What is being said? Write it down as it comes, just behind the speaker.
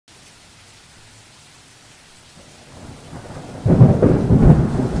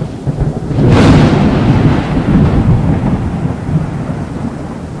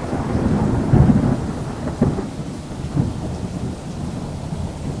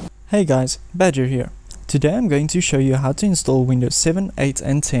Hey guys, Badger here. Today I'm going to show you how to install Windows 7, 8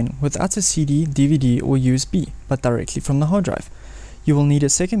 and 10 without a CD, DVD or USB, but directly from the hard drive. You will need a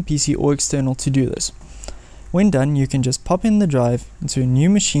second PC or external to do this. When done, you can just pop in the drive into a new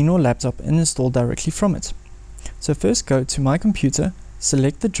machine or laptop and install directly from it. So first go to My Computer,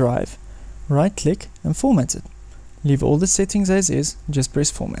 select the drive, right click and format it. Leave all the settings as is, just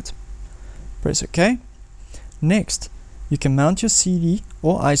press Format. Press OK. Next, you can mount your CD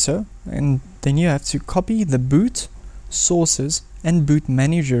or ISO, and then you have to copy the boot, sources and boot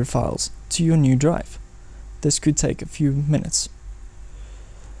manager files to your new drive. This could take a few minutes.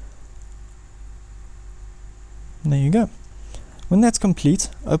 There you go. When that's complete,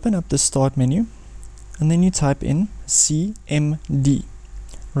 open up the Start menu and then you type in CMD.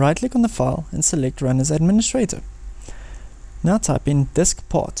 Right click on the file and select Run as Administrator. Now type in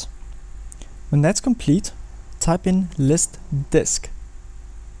diskpart. When that's complete, type in list disk.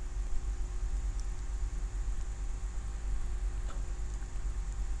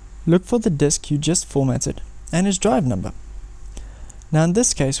 Look for the disk you just formatted and its drive number. Now in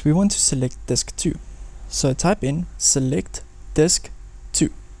this case we want to select disk 2. So type in select disk 2.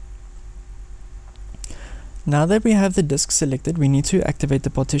 Now that we have the disk selected, we need to activate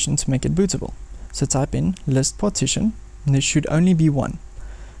the partition to make it bootable. So type in list partition, and there should only be one.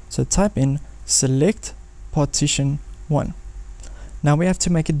 So type in select partition 1. Now we have to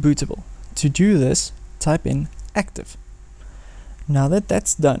make it bootable. To do this, type in active. Now that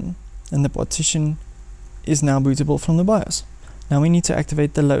that's done and the partition is now bootable from the BIOS, now we need to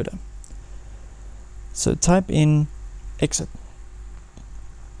activate the loader. So type in exit.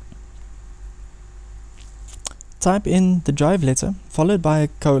 Type in the drive letter followed by a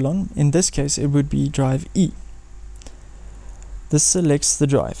colon. In this case it would be drive E. This selects the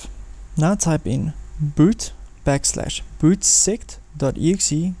drive. Now type in boot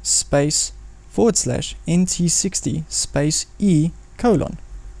 /bootSect.exe space /NT60 space E colon.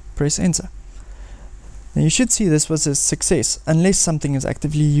 Press enter. Now you should see this was a success unless something is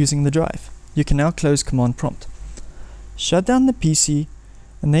actively using the drive. You can now close command prompt. Shut down the PC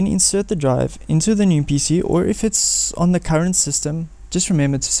and then insert the drive into the new PC, or if it's on the current system, just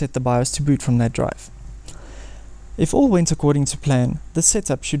remember to set the BIOS to boot from that drive. If all went according to plan, the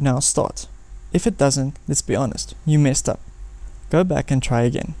setup should now start. If it doesn't, let's be honest, you messed up. Go back and try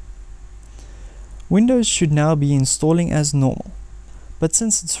again. Windows should now be installing as normal, but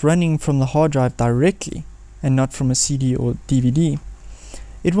since it's running from the hard drive directly and not from a CD or DVD,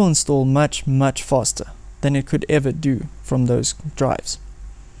 it will install much faster than it could ever do from those drives.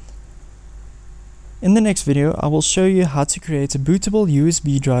 In the next video, I will show you how to create a bootable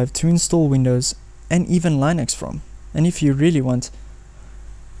USB drive to install Windows and even Linux from, and if you really want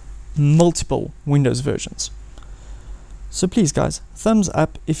multiple Windows versions. So please guys, thumbs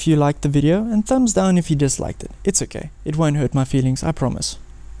up if you liked the video and thumbs down if you disliked it. It's okay, it won't hurt my feelings, I promise.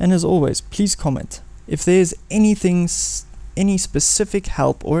 And as always, please comment. If there's any specific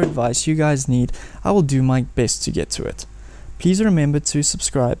help or advice you guys need, I will do my best to get to it. Please remember to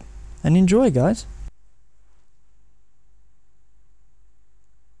subscribe and enjoy guys.